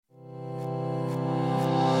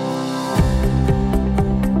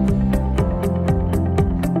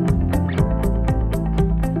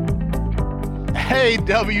Hey,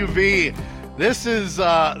 WV. This is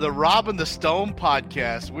the Rob and the Stone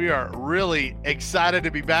podcast. We are really excited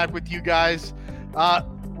to be back with you guys.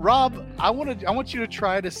 Rob, I want you to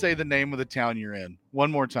try to say the name of the town you're in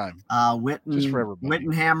one more time. Just for everybody.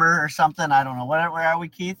 Wittenhammer or something. I don't know. Where are we,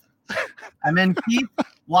 Keith? I'm in Keith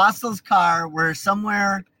Wassel's car. We're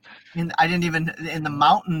somewhere in the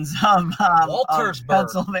mountains of Waltersburg.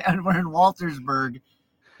 Pennsylvania. We're in Waltersburg,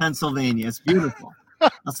 Pennsylvania. It's beautiful.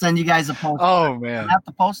 I'll send you guys a post. Oh, man. At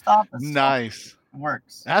the post office. Nice. It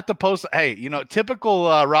works. At the post. Hey, typical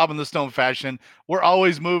Rob and the Stone fashion. We're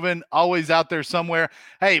always moving, always out there somewhere.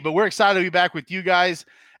 Hey, but we're excited to be back with you guys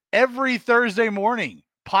every Thursday morning.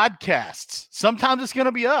 Podcasts. Sometimes it's going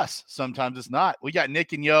to be us. Sometimes it's not. We got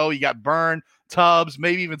Nick and Yo. You got Burn, Tubbs,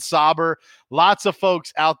 maybe even Sauber. Lots of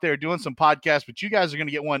folks out there doing some podcasts, but you guys are going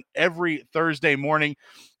to get one every Thursday morning,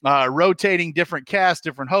 rotating different casts,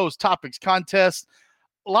 different hosts, topics, contests,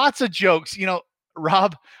 lots of jokes.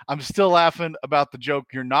 Rob, I'm still laughing about the joke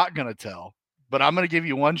you're not going to tell, but I'm going to give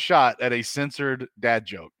you one shot at a censored dad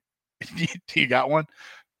joke. Do you got one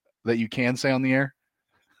that you can say on the air?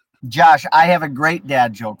 Josh, I have a great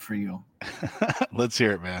dad joke for you. Let's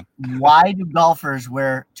hear it, man. Why do golfers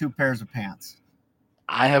wear two pairs of pants?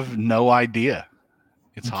 I have no idea.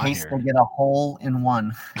 It's hot in case here. they get a hole in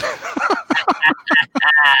one.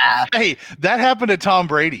 Hey, that happened to Tom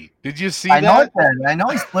Brady. Did you see that? I know it. I know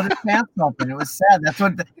he split his pants open. It was sad.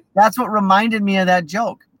 That's what reminded me of that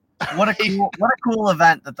joke. What a cool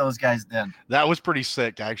event that those guys did. That was pretty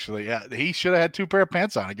sick, actually. Yeah, he should have had two pair of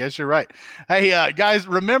pants on. I guess you're right. Hey, guys,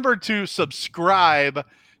 remember to subscribe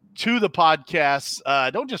to the podcast.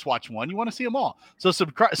 Don't just watch one. You want to see them all. So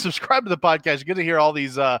subscribe to the podcast. You're going to hear all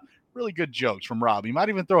these really good jokes from Rob. You might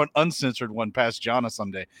even throw an uncensored one past Jonna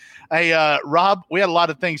someday. Hey, Rob, we had a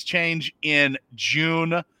lot of things change in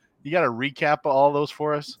June. You got to recap all those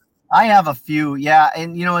for us? I have a few, yeah,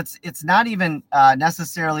 and it's not even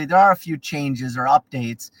necessarily. There are a few changes or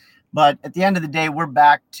updates, but at the end of the day, we're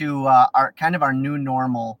back to our new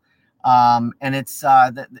normal, and it's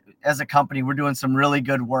as a company, we're doing some really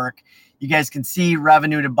good work. You guys can see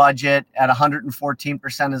revenue to budget at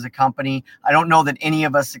 114% as a company. I don't know that any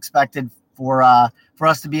of us expected for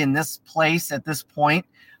us to be in this place at this point.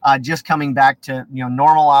 Just coming back to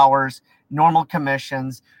normal hours, normal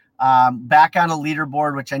commissions. Back on a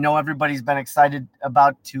leaderboard, which I know everybody's been excited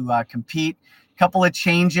about to compete. A couple of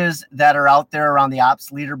changes that are out there around the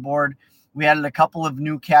ops leaderboard. We added a couple of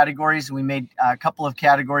new categories. We made a couple of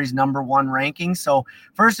categories number one rankings. So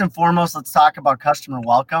first and foremost, let's talk about customer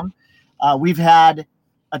welcome. We've had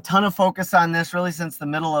a ton of focus on this really since the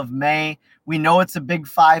middle of May. We know it's a big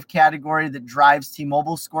 5 category that drives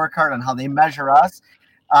T-Mobile scorecard on how they measure us.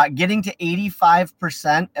 Getting to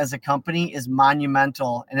 85% as a company is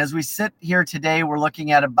monumental. And as we sit here today, we're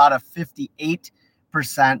looking at about a 58%.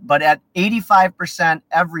 But at 85%,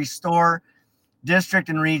 every store, district,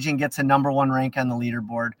 and region gets a number one rank on the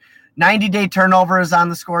leaderboard. 90-day turnover is on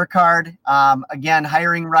the scorecard. Again,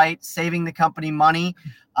 hiring right, saving the company money,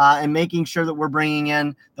 and making sure that we're bringing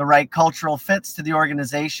in the right cultural fits to the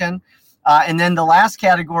organization. And then the last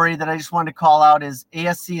category that I just wanted to call out is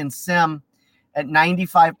ASC and SIM. At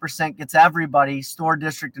 95% gets everybody, store,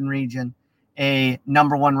 district, and region, a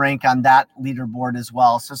number one rank on that leaderboard as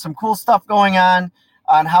well. So some cool stuff going on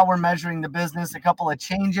how we're measuring the business. A couple of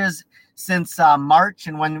changes since March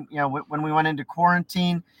and when we went into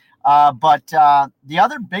quarantine. But the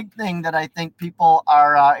other big thing that I think people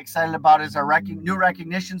are excited about is our new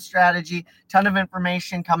recognition strategy. Ton of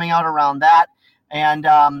information coming out around that, and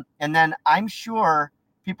then I'm sure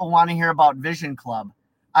people want to hear about Vision Club.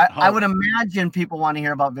 I would imagine people want to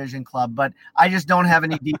hear about Vision Club, but I just don't have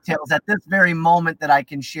any details at this very moment that I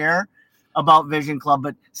can share about Vision Club.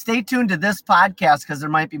 But stay tuned to this podcast because there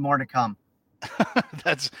might be more to come.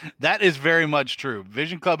 That is very much true.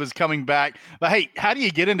 Vision Club is coming back. But hey, how do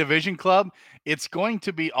you get into Vision Club? It's going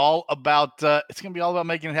to be all about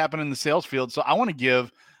making it happen in the sales field. So I want to give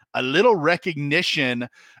a little recognition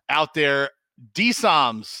out there.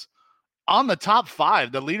 DSOMs on the top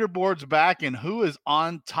 5, the leaderboard's back, and who is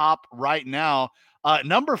on top right now?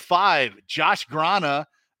 Number 5, Josh Grana.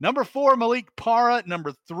 Number 4, Malik Para.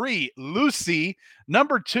 Number 3, Lucy.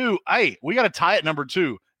 Number 2, hey, we got to tie it. Number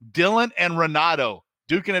 2, Dylan and Renato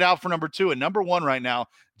duking it out for number 2. And number 1 right now,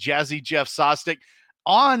 Jazzy Jeff Sostek.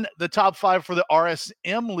 On the top 5 for the RSM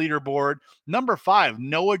leaderboard, number 5,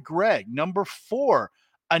 Noah Gregg. Number 4,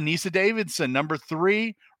 Anissa Davidson. Number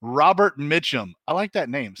 3, Robert Mitchum. I like that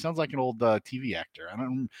name. Sounds like an old TV actor.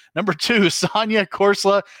 Number 2, Sonia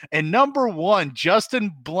Korsla. And number 1,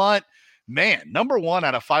 Justin Blunt. Man, number 1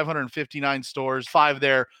 out of 559 stores, 5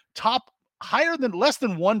 there. Top higher than less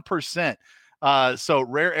than 1% So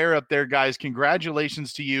Rare Air up there, guys.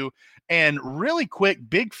 Congratulations to you. And really quick,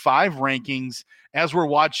 Big Five rankings as we're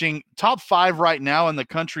watching top 5 right now in the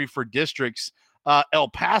country for districts. El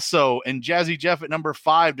Paso and Jazzy Jeff at number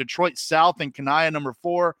 5, Detroit South and Kanaya number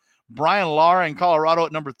 4, Brian Lara in Colorado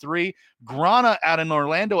at number 3, Grana out in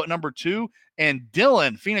Orlando at number 2, and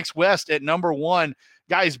Dylan, Phoenix West at number 1.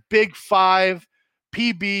 Guys, Big Five,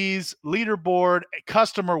 PBs, leaderboard,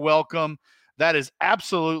 customer welcome. That is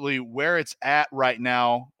absolutely where it's at right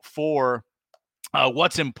now for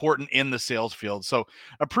what's important in the sales field. So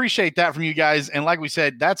appreciate that from you guys. And like we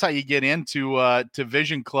said, that's how you get into to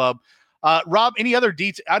Vision Club. Rob, any other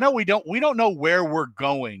details? I know we don't know where we're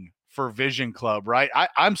going for Vision Club, right?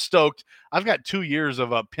 I'm stoked. I've got 2 years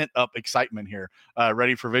of pent up excitement here,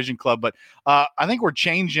 ready for Vision Club. But I think we're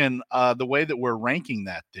changing the way that we're ranking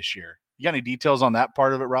that this year. You got any details on that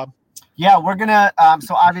part of it, Rob? Yeah, we're gonna.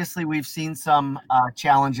 So obviously, we've seen some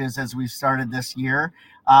challenges as we've started this year,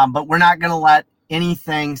 but we're not gonna let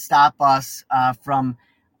anything stop us from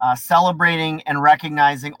celebrating and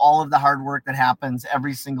recognizing all of the hard work that happens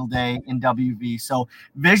every single day in WV. So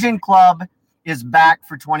Vision Club is back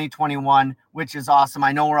for 2021, which is awesome.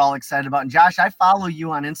 I know we're all excited about. And Josh, I follow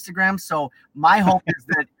you on Instagram, so my hope is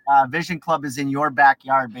that Vision Club is in your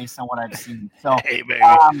backyard based on what I've seen. So, hey, baby.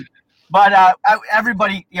 But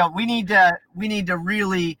everybody, we need to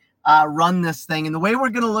really run this thing. And the way we're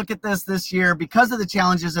going to look at this year, because of the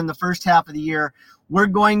challenges in the first half of the year, we're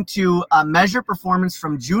going to measure performance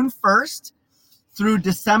from June 1st through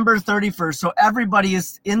December 31st. So everybody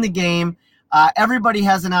is in the game. Everybody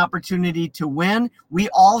has an opportunity to win. We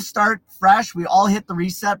all start fresh. We all hit the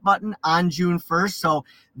reset button on June 1st. So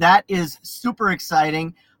that is super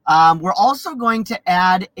exciting. We're also going to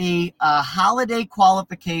add a holiday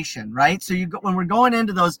qualification, right? So when we're going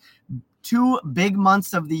into those 2 big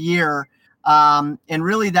months of the year, and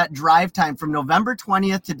really that drive time from November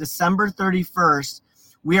 20th to December 31st,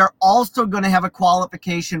 we are also going to have a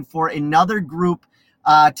qualification for another group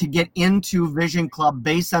to get into Vision Club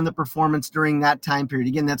based on the performance during that time period.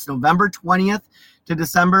 Again, that's November 20th to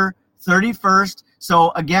December 31st.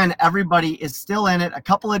 So again, everybody is still in it. A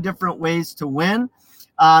couple of different ways to win.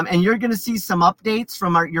 And you're going to see some updates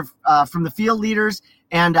from from the field leaders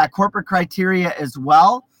and corporate criteria as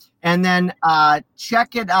well. And then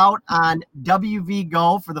check it out on WV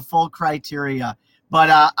Go for the full criteria.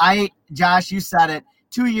 But Josh, you said it,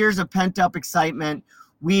 2 years of pent up excitement.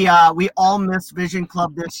 We all missed Vision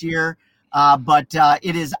Club this year, but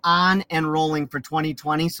it is on and rolling for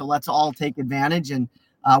 2020. So let's all take advantage, and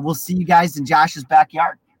we'll see you guys in Josh's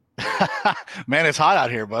backyard. Man, it's hot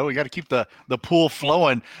out here, bud. We got to keep the pool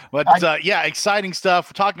flowing. But yeah, exciting stuff.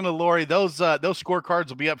 We're talking to Lori. Those scorecards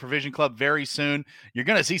will be up for Vision Club very soon. You're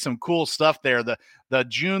going to see some cool stuff there. The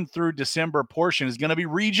June through December portion is going to be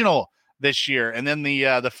regional this year, and then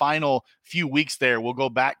the final few weeks there, we'll go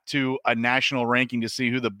back to a national ranking to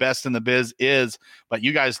see who the best in the biz is. But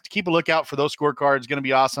you guys keep a lookout for those scorecards. Going to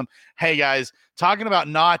be awesome. Hey guys, talking about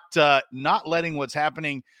not letting what's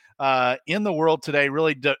happening in the world today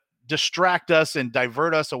really distract us and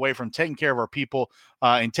divert us away from taking care of our people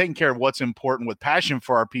and taking care of what's important with passion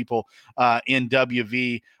for our people in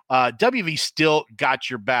WV. WV still got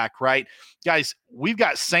your back, right? Guys, we've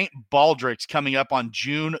got St. Baldrick's coming up on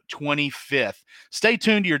June 25th. Stay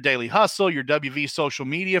tuned to your Daily Hustle, your WV social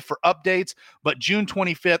media for updates. But June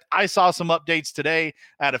 25th, I saw some updates today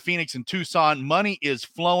out of Phoenix and Tucson. Money is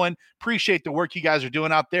flowing. Appreciate the work you guys are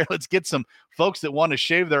doing out there. Let's get some folks that want to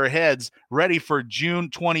shave their heads ready for June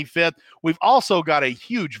 25th. We've also got a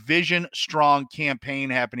huge Vision Strong campaign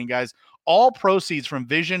happening, guys. All proceeds from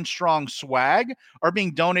Vision Strong swag are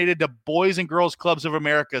being donated to Boys and Girls Clubs of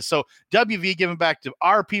America. So WV giving back to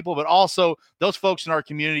our people, but also those folks in our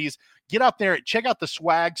communities. Get out there, check out the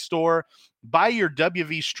swag store, buy your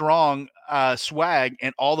WV Strong swag,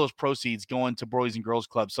 and all those proceeds going to Boys and Girls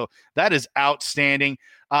Clubs. So that is outstanding.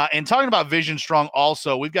 And talking about Vision Strong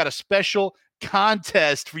also, we've got a special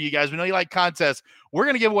contest for you guys. We know you like contests. We're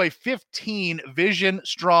going to give away 15 Vision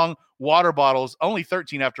Strong water bottles, only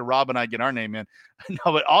 13 after Rob and I get our name in. No,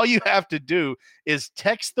 but all you have to do is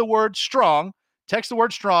text the word strong to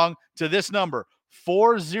this number,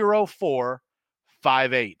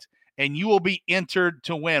 40458, and you will be entered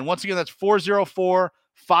to win. Once again, that's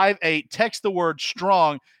 40458. Text the word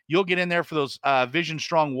strong. You'll get in there for those Vision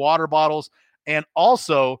Strong water bottles. And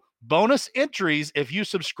also bonus entries if you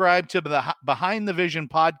subscribe to the Behind the Vision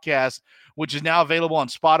podcast, which is now available on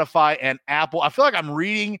Spotify and Apple. I feel like I'm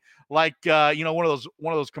reading like one of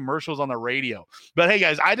those commercials on the radio. But hey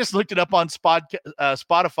guys, I just looked it up on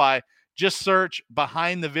Spotify. Just search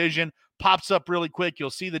Behind the Vision pops up really quick. You'll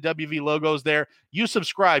see the WV logos there. You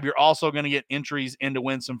subscribe, you're also going to get entries in to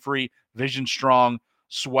win some free Vision Strong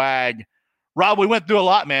swag. Rob, we went through a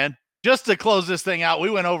lot, man. Just to close this thing out, we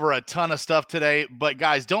went over a ton of stuff today. But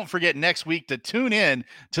guys, don't forget next week to tune in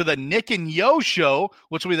to the Nick and Yo Show,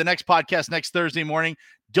 which will be the next podcast next Thursday morning.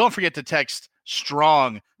 Don't forget to text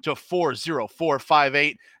STRONG to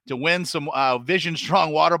 40458 to win some Vision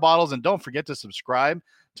Strong water bottles. And don't forget to subscribe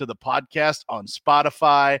to the podcast on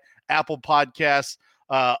Spotify, Apple Podcasts.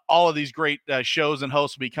 All of these great shows and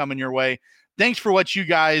hosts will be coming your way. Thanks for what you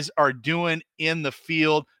guys are doing in the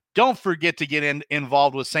field. Don't forget to get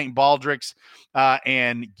involved with St. Baldrick's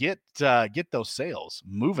and get those sales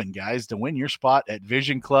moving, guys, to win your spot at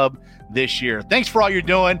Vision Club this year. Thanks for all you're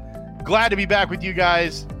doing. Glad to be back with you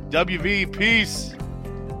guys. WV, peace.